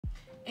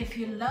If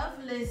you love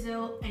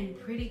Lizzo and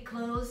pretty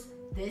clothes,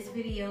 this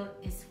video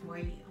is for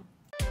you.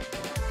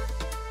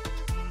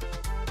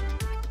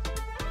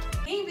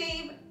 Hey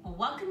babe,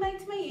 welcome back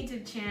to my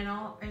YouTube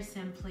channel, or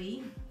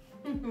simply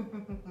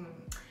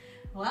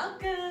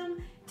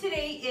welcome.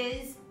 Today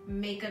is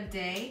makeup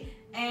day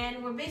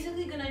and we're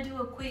basically gonna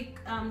do a quick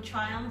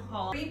try on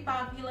haul. 3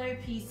 popular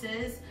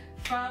pieces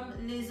from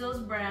Lizzo's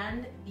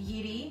brand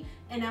Yitty,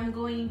 and I'm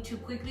going to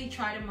quickly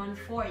try them on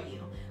for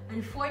you.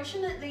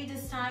 Unfortunately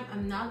this time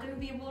I'm not gonna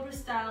be able to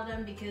style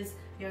them because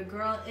your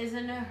girl is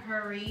in a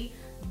hurry,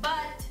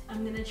 but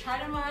I'm gonna try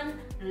them on,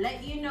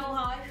 let you know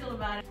how I feel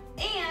about it.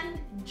 And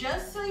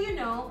just so you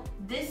know,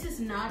 this is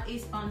not a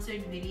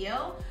sponsored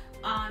video.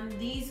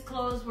 These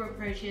clothes were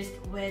purchased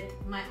with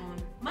my own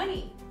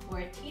money,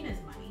 or Tina's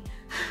money.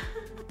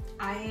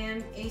 I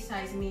am a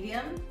size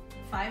medium,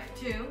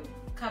 5'2",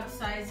 cup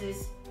size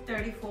is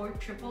 34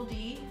 triple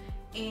D,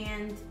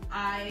 and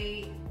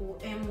I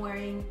am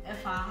wearing a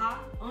faja,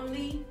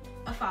 only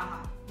a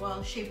faja,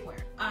 well, shapewear.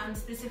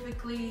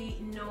 Specifically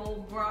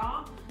no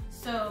bra.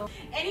 So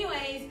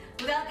anyways,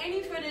 without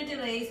any further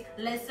delays,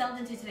 let's delve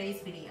into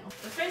today's video.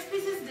 The first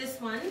piece is this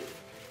one.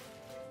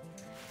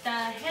 The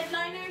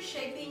headliner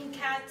shaping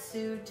cat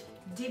suit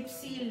deep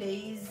sea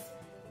lace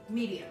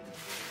medium.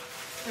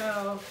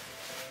 So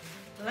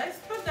let's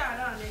put that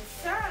on. It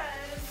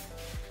says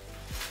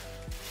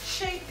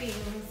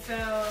shaping,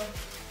 so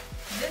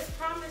this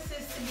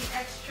promises to be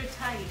extra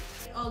tight.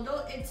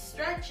 Although it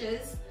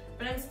stretches,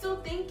 but I'm still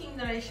thinking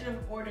that I should have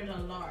ordered a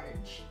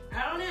large.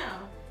 I don't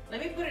know. Let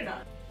me put it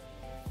on.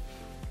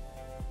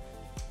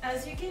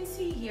 As you can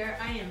see here,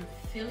 I am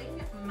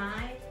feeling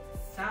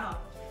myself.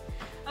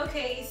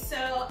 Okay,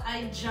 so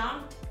I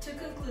jumped to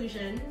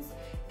conclusions.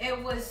 It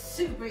was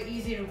super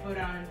easy to put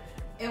on.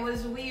 It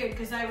was weird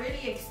because I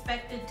really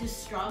expected to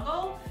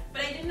struggle,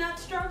 but I did not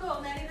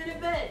struggle, not even a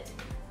bit.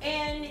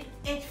 And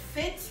it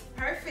fits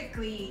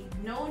perfectly.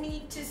 No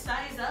need to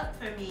size up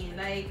for me.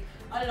 Like,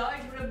 a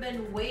large would have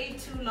been way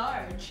too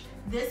large.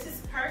 This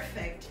is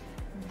perfect.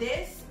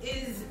 This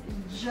is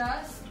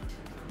just,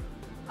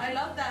 I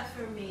love that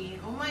for me.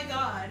 Oh my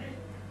God.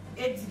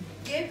 It's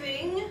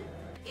giving.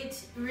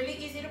 It's really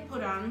easy to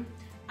put on.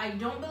 I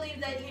don't believe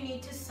that you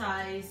need to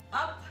size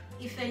up.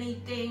 If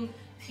anything,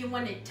 if you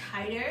want it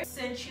tighter,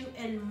 cinch you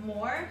in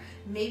more,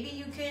 maybe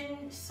you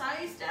can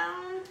size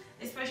down,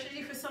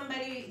 especially for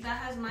somebody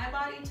that has my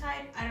body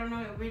type. I don't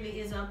know, it really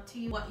is up to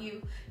you. What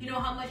you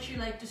know how much you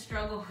like to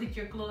struggle with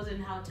your clothes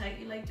and how tight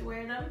you like to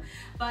wear them.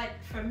 But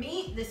for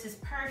me, this is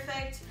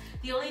perfect.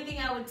 The only thing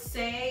I would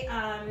say,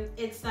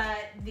 it's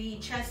that the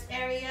chest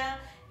area,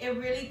 it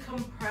really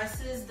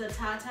compresses the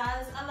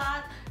tatas a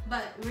lot,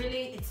 but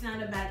really it's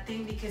not a bad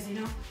thing because you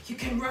know, you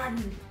can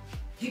run.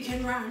 You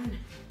can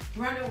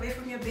run away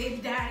from your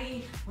baby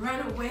daddy, run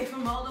away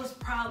from all those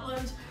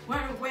problems,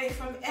 run away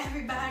from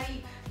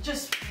everybody,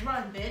 just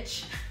run,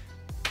 bitch.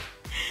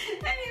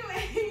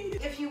 Anyway,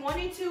 if you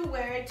wanted to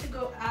wear it to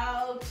go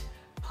out,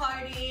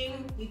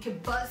 partying, you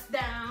could bust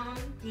down,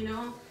 you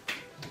know.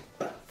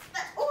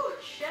 Oh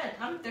shit,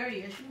 I'm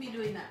 30, I shouldn't be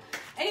doing that.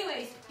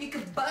 Anyways, you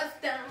could bust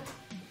down.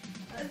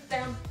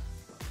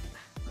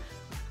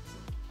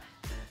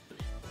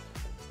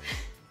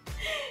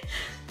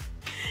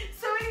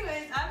 So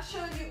anyways, I've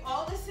showed you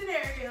all the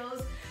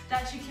scenarios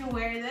that you can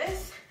wear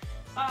this.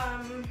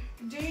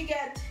 Do you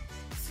get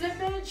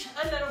slippage?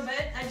 A little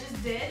bit, I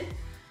just did.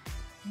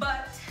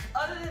 But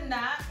other than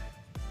that,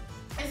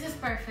 this is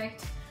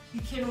perfect.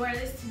 You can wear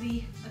this to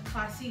be a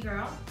classy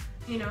girl,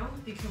 you know.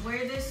 You can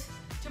wear this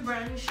to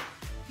brunch.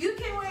 You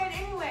can wear it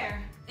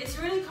anywhere. It's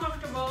really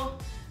comfortable.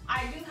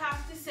 I do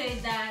have to say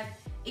that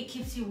it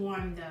keeps you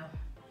warm though.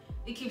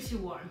 It keeps you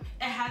warm.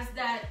 It has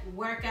that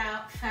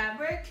workout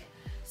fabric.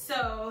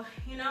 So,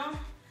 you know,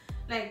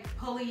 like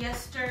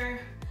polyester,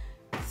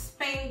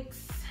 Spanx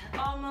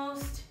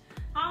almost.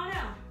 I don't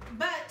know,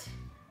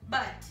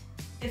 but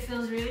it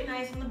feels really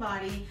nice on the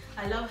body.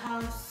 I love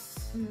how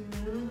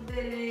smooth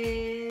it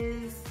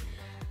is,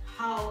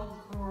 how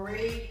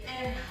great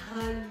it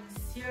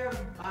hugs your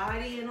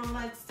body and all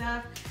that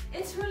stuff.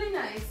 It's really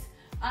nice.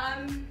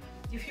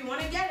 If you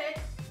want to get it,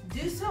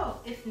 do so.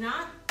 If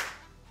not,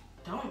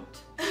 don't.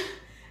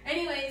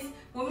 Anyways,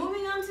 we're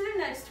moving on to the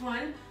next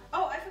one.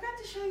 Oh, I forgot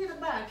to show you the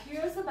back.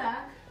 Here's the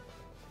back.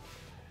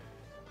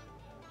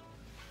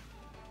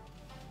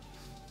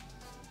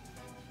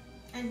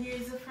 And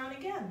here's the front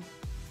again.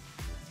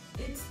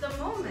 It's the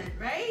moment,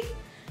 right?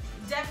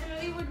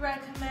 Definitely would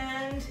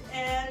recommend.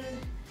 And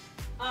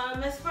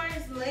as far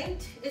as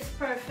length, it's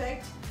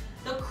perfect.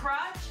 The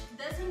crotch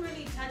doesn't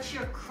really touch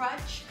your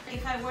crotch.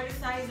 If I were to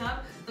size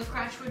up, the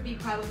crotch would be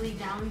probably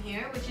down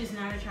here, which is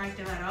not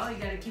attractive at all. You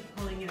gotta keep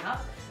pulling it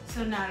up.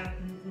 So not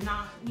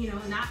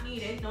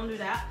needed, don't do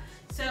that.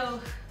 So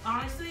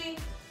honestly,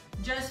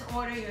 just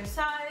order your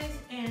size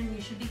and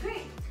you should be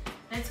great.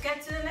 Let's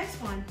get to the next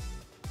one.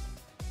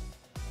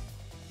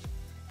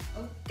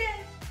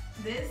 Okay,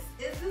 this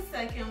is the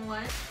second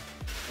one.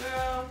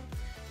 Girl,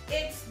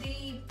 it's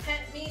the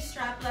Pet Me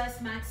strapless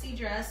maxi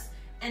dress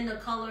in the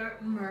color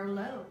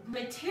Merlot.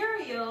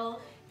 Material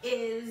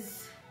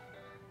is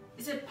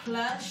It's a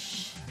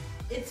plush,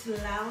 it's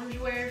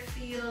loungewear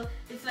feel.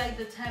 It's like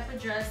the type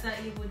of dress that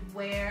you would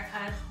wear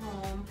at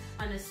home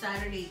on a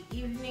Saturday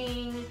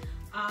evening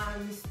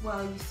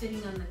while you're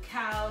sitting on the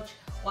couch,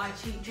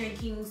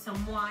 drinking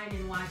some wine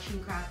and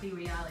watching crappy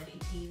reality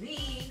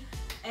TV,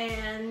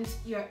 and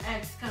your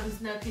ex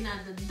comes knocking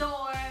at the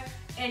door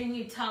and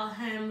you tell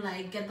him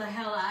like, get the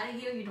hell out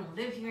of here, you don't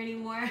live here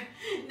anymore.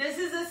 This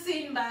is a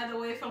scene, by the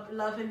way, from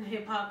Love and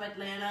Hip Hop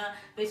Atlanta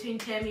between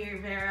Tammy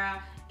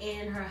Rivera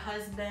and her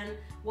husband,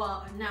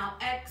 well, now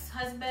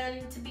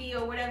ex-husband to be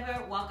or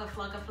whatever, Waka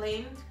Flocka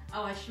Flame. I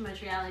watch too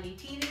much reality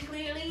TV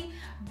clearly,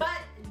 but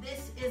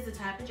this is the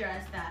type of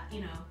dress that,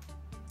 you know,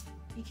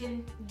 you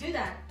can do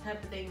that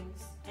type of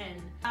things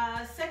in.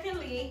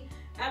 Secondly,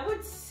 I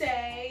would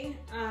say,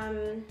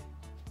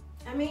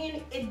 I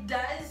mean,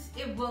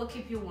 it will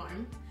keep you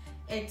warm.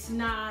 It's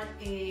not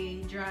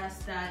a dress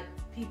that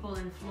people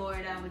in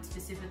Florida would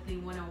specifically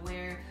want to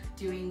wear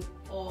during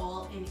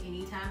all and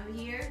any time of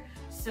year.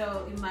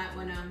 So you might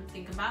want to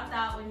think about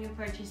that when you're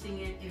purchasing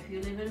it if you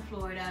live in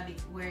Florida,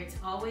 where it's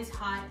always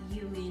hot,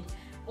 humid,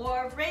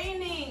 or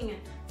raining.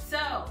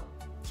 So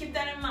keep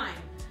that in mind.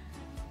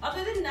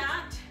 Other than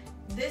that,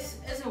 this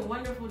is a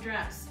wonderful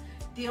dress.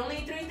 The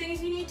only 3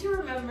 things you need to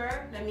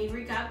remember, let me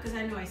recap because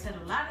I know I said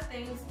a lot of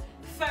things.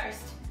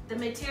 First, the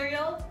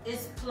material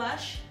is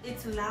plush,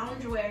 it's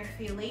loungewear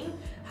feeling.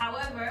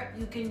 However,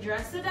 you can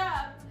dress it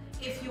up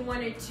if you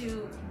wanted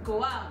to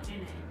go out in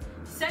it.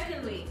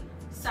 Secondly,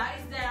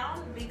 size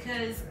down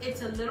because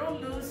it's a little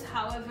loose.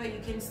 However,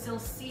 you can still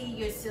see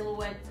your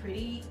silhouette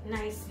pretty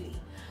nicely.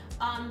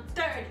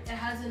 Third, it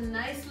has a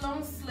nice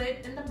long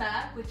slit in the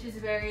back, which is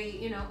very,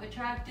 you know,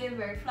 attractive,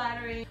 very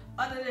flattering.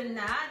 Other than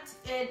that,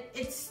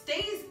 it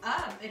stays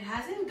up. It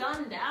hasn't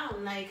gone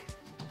down. Like,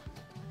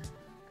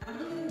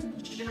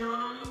 I'm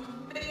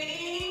jumping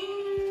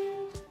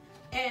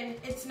and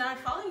it's not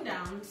falling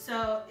down.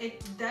 So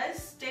it does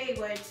stay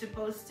where it's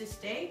supposed to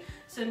stay.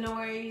 So no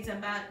worries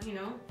about, you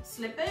know,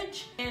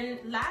 slippage. And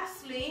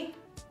lastly,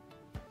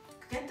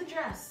 get the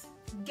dress.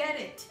 Get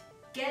it.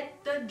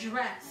 Get the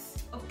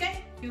dress.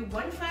 Okay? Do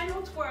one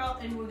final twirl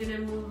and we're gonna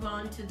move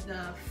on to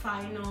the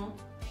final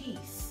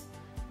piece.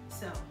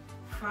 So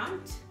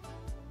front,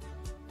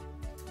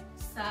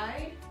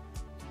 side.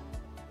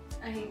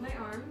 I hate my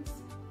arms.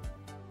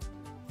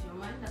 Don't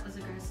mind, that was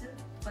aggressive,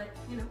 but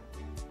you know,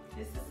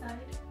 it's the side.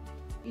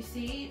 You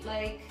see,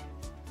 like,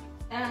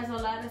 it has a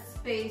lot of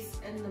space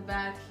in the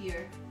back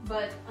here,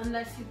 but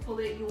unless you pull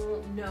it, you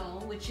won't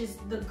know, which is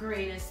the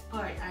greatest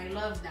part. I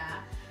love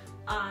that.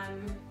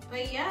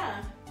 But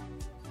yeah,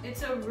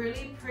 it's a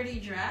really pretty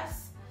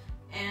dress,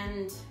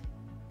 and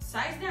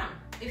size down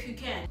if you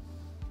can.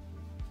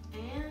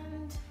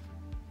 And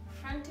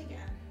front again.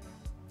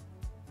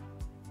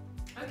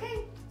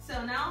 Okay,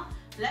 so now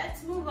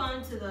let's move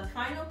on to the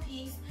final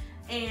piece,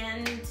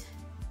 and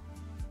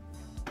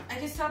I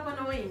can stop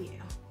annoying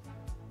you.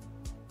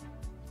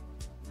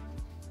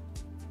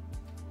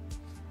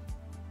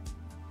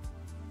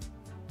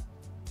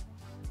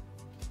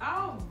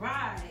 All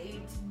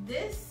right,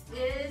 this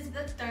is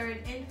the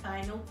third and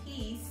final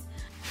piece.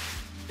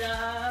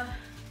 The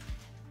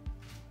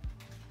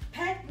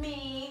Pet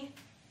Me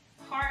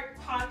heart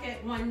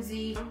pocket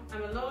onesie.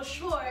 I'm a little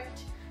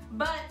short,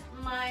 but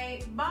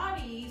my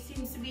body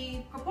seems to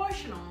be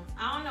proportional.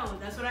 I don't know,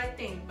 that's what I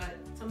think, but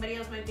somebody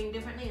else might think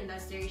differently, and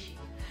that's their issue.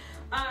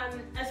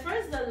 As far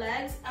as the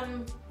legs,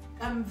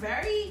 I'm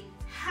very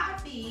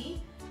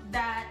happy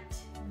that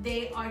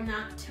they are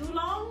not too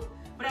long,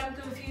 but I'm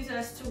confused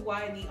as to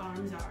why the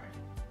arms are.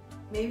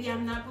 Maybe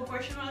I'm not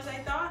proportional as I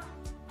thought.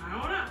 I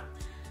don't know.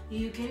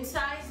 You can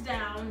size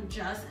down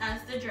just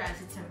as the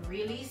dress. It's a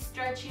really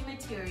stretchy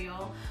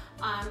material,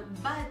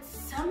 but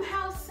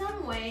somehow,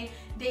 some way,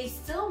 they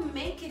still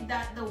make it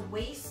that the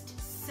waist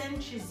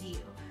cinches you.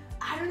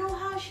 I don't know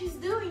how she's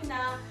doing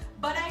that,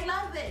 but I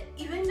love it.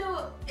 Even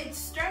though it's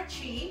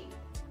stretchy,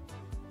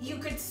 you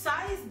could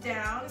size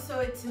down so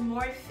it's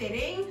more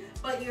fitting,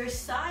 but your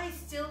size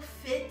still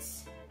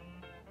fits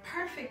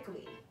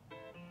perfectly.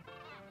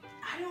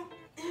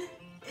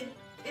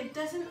 It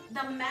doesn't,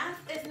 the math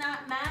is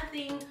not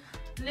mathing.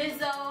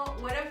 Lizzo,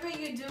 whatever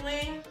you're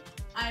doing,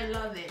 I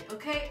love it,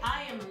 okay?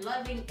 I am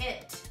loving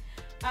it.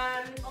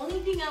 Only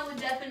thing I would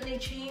definitely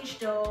change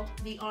though,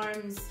 the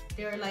arms,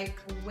 they're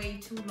like way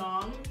too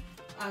long.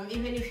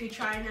 Even if you're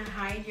trying to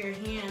hide your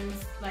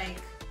hands,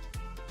 like,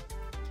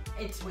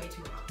 it's way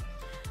too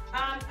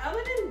long.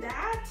 Other than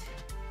that,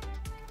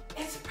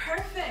 it's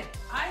perfect.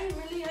 I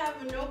really have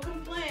no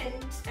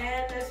complaints.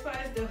 And as far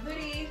as the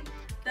hoodie,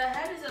 the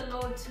head is a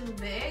little too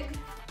big.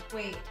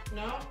 Wait,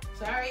 no,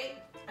 sorry,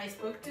 I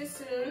spoke too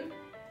soon.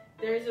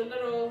 There's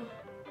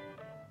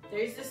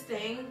this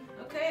thing.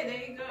 Okay,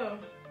 there you go.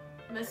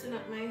 Messing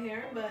up my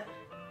hair, but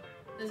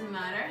doesn't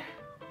matter.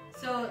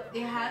 So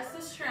it has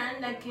the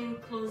strand that can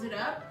close it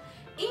up.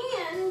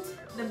 And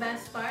the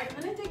best part,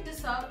 I'm gonna take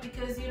this off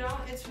because, you know,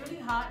 it's really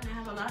hot and I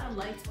have a lot of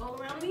lights all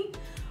around me.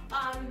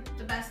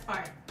 The best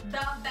part, the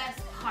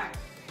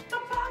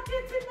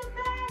pockets in the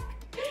back.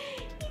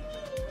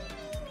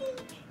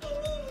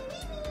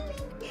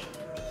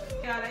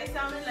 god, I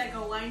sounded like a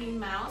whining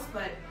mouse,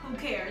 but who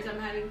cares? I'm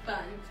having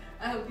fun.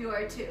 I hope you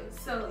are too.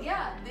 So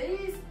yeah,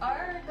 these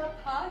are the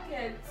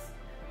pockets.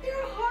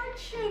 They're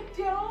heart-shaped,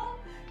 y'all.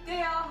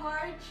 They are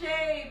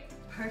heart-shaped.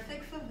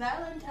 Perfect for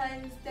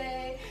Valentine's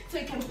Day. So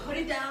you can put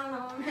it down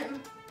on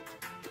him.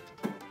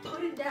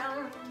 Put it down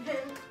on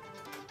him.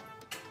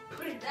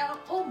 Put it down.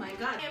 Oh my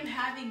god, I am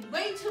having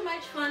way too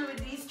much fun with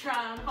these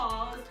try-on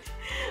hauls.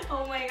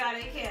 Oh my god,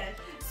 I can't.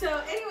 So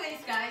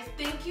anyways, guys,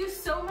 thank you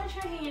so much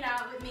for hanging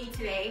out with me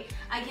today.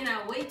 I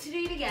cannot wait to do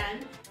it again.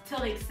 Till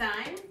next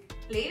time,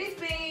 ladies,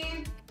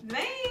 babe.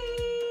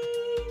 Bye.